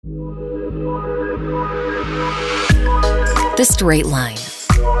The Straight Line,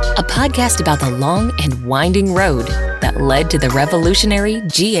 a podcast about the long and winding road that led to the revolutionary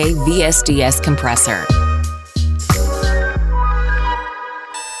GA VSDS compressor.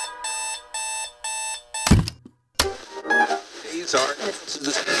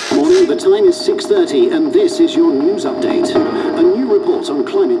 Morning, the time is 6:30 and this is your news update. A new report on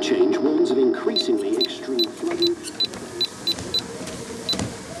climate change warns of increasingly extreme flooding.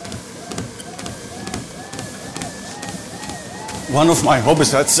 One of my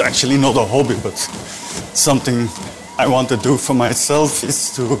hobbies, that's actually not a hobby, but something I want to do for myself,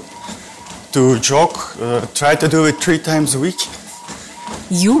 is to jog. Try to do it 3 times a week.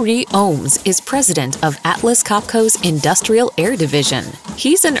 Joeri Ooms is president of Atlas Copco's Industrial Air Division.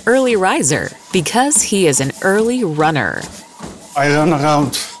 He's an early riser because he is an early runner. I run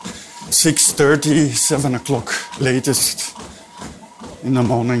around 6:30, 7 o'clock latest in the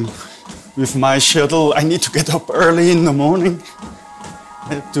morning. With my schedule, I need to get up early in the morning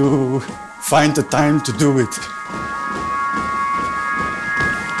to find the time to do it.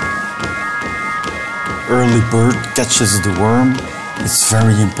 Early bird catches the worm. It's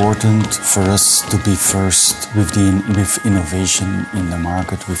very important for us to be first with innovation in the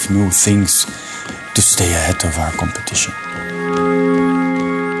market, with new things, to stay ahead of our competition.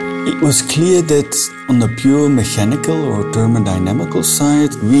 It was clear that on the pure mechanical or thermodynamical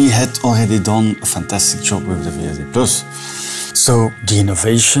side, we had already done a fantastic job with the VSD+. So the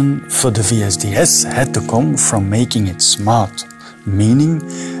innovation for the VSDS had to come from making it smart, meaning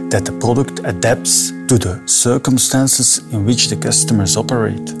that the product adapts to the circumstances in which the customers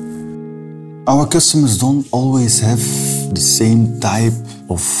operate. Our customers don't always have the same type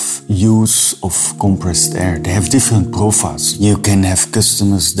of use of compressed air. They have different profiles. You can have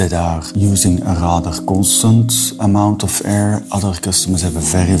customers that are using a rather constant amount of air. Other customers have a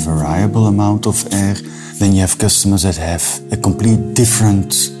very variable amount of air. Then you have customers that have a complete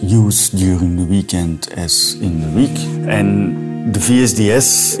different use during the weekend as in the week. And the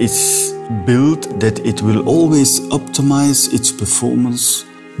VSDS is built that it will always optimize its performance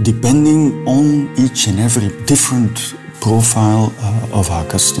depending on each and every different profile of our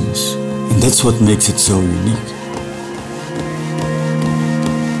customers. And that's what makes it so unique.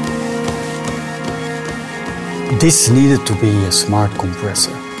 This needed to be a smart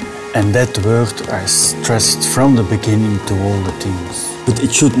compressor. And that word I stressed from the beginning to all the teams. But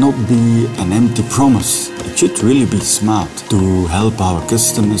it should not be an empty promise. It should really be smart to help our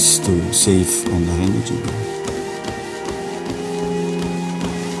customers to save on their energy bill.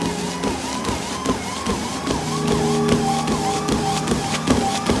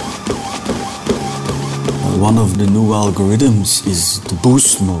 One of the new algorithms is the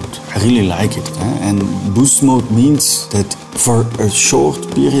boost mode. I really like it. And boost mode means that for a short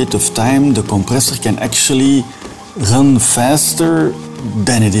period of time, the compressor can actually run faster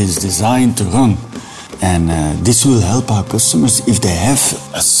than it is designed to run. And this will help our customers if they have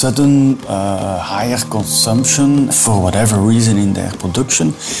a sudden higher consumption for whatever reason in their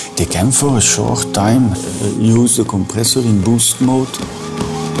production. They can for a short time use the compressor in boost mode.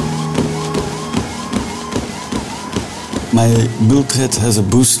 My build thread has a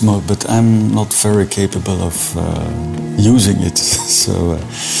boost mode, but I'm not very capable of using it. So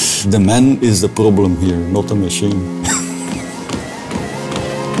the man is the problem here, not the machine.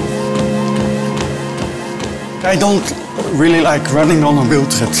 I don't really like running on a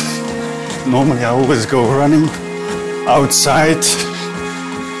build thread. Normally I always go running outside.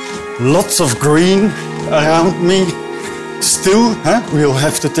 Lots of green around me. Still, we'll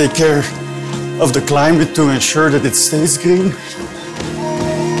have to take care of the climate to ensure that it stays green.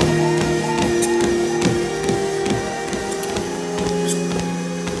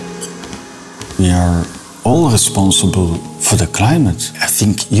 We are all responsible for the climate. I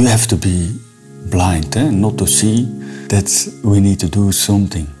think you have to be blind not to see that we need to do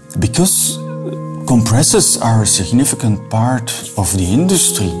something. Because compressors are a significant part of the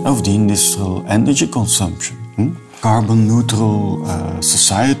industry, of the industrial energy consumption. Carbon neutral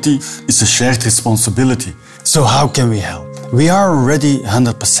society is a shared responsibility. So how can we help? We are already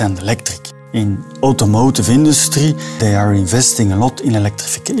 100% electric. In automotive industry, they are investing a lot in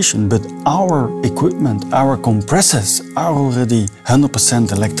electrification, but our equipment, our compressors are already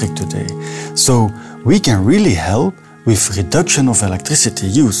 100% electric today. So we can really help with reduction of electricity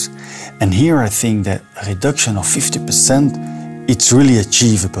use. And here I think that a reduction of 50%, it's really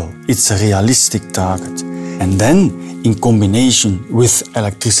achievable. It's a realistic target. And then, in combination with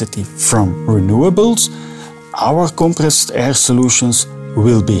electricity from renewables, our compressed air solutions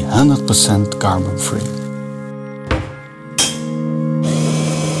will be 100% carbon-free.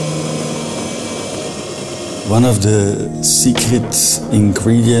 One of the secret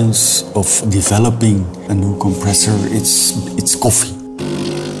ingredients of developing a new compressor, it's coffee.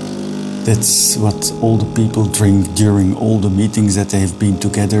 That's what all the people drink during all the meetings that they've been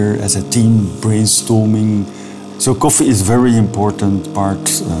together as a team, brainstorming. So coffee is a very important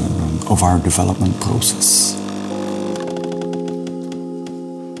part of our development process.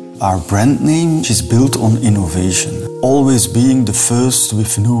 Our brand name is built on innovation, always being the first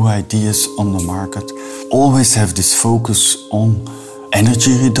with new ideas on the market, always have this focus on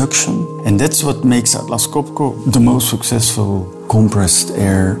energy reduction, and that's what makes Atlas Copco the most successful compressed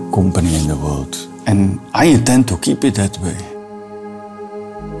air company in the world. And I intend to keep it that way.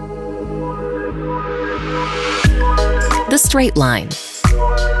 The straight line.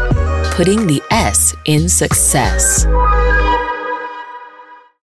 Putting the S in success.